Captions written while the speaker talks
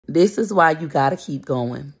This is why you got to keep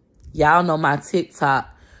going. Y'all know my TikTok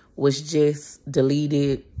was just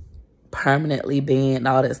deleted, permanently banned,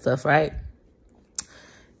 all that stuff, right?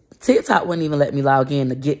 TikTok wouldn't even let me log in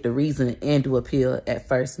to get the reason and do appeal at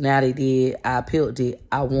first. Now they did. I appealed it.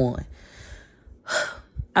 I won.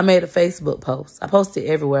 I made a Facebook post. I posted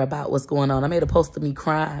everywhere about what's going on. I made a post of me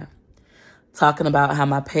crying, talking about how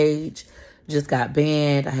my page just got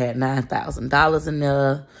banned. I had $9,000 in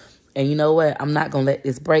there. And you know what? I'm not going to let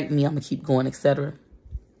this break me. I'm going to keep going, etc.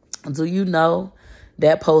 Do you know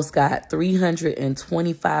that post got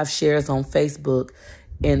 325 shares on Facebook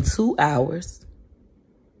in 2 hours?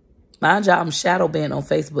 Mind you, I'm shadow banned on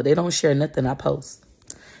Facebook. They don't share nothing I post.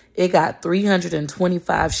 It got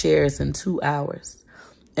 325 shares in 2 hours.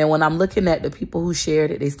 And when I'm looking at the people who shared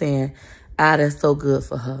it, they saying, that's so good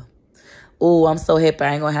for her. Oh, I'm so happy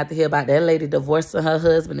I ain't going to have to hear about that lady divorcing her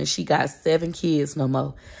husband and she got 7 kids no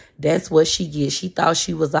more. That's what she gets. She thought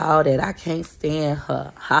she was all that. I can't stand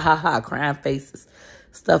her. Ha, ha, ha, crying faces.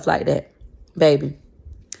 Stuff like that. Baby,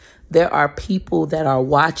 there are people that are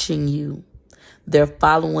watching you. They're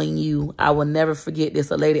following you. I will never forget this.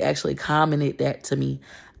 A lady actually commented that to me.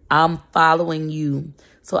 I'm following you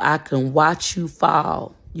so I can watch you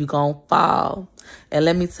fall. You gonna fall. And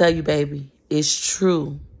let me tell you, baby, it's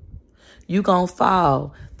true. You gonna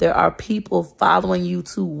fall. There are people following you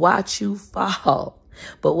to watch you fall.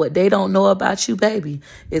 But what they don't know about you, baby,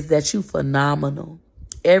 is that you phenomenal.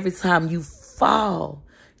 Every time you fall,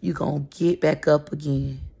 you gonna get back up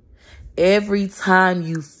again. Every time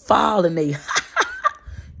you fall and they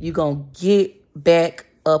you're going to get back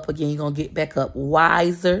up again. You're going to get back up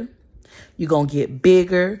wiser. You're going to get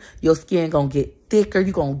bigger. Your skin going to get thicker.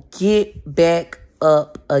 You're going to get back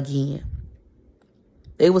up again.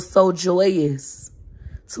 They were so joyous.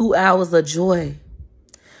 2 hours of joy.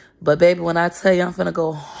 But baby, when I tell you I'm finna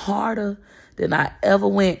go harder than I ever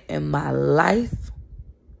went in my life,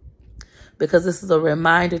 because this is a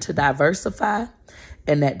reminder to diversify,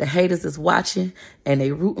 and that the haters is watching and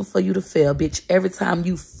they rooting for you to fail. Bitch, every time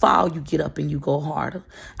you fall, you get up and you go harder.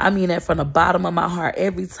 I mean that from the bottom of my heart.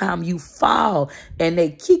 Every time you fall and they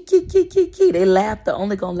kick, they laughter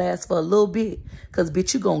only gonna last for a little bit. Because,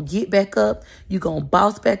 bitch, you gonna get back up. You gonna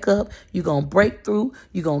bounce back up. You gonna break through.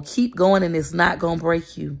 You gonna keep going and it's not gonna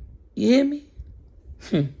break you. You hear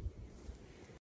me?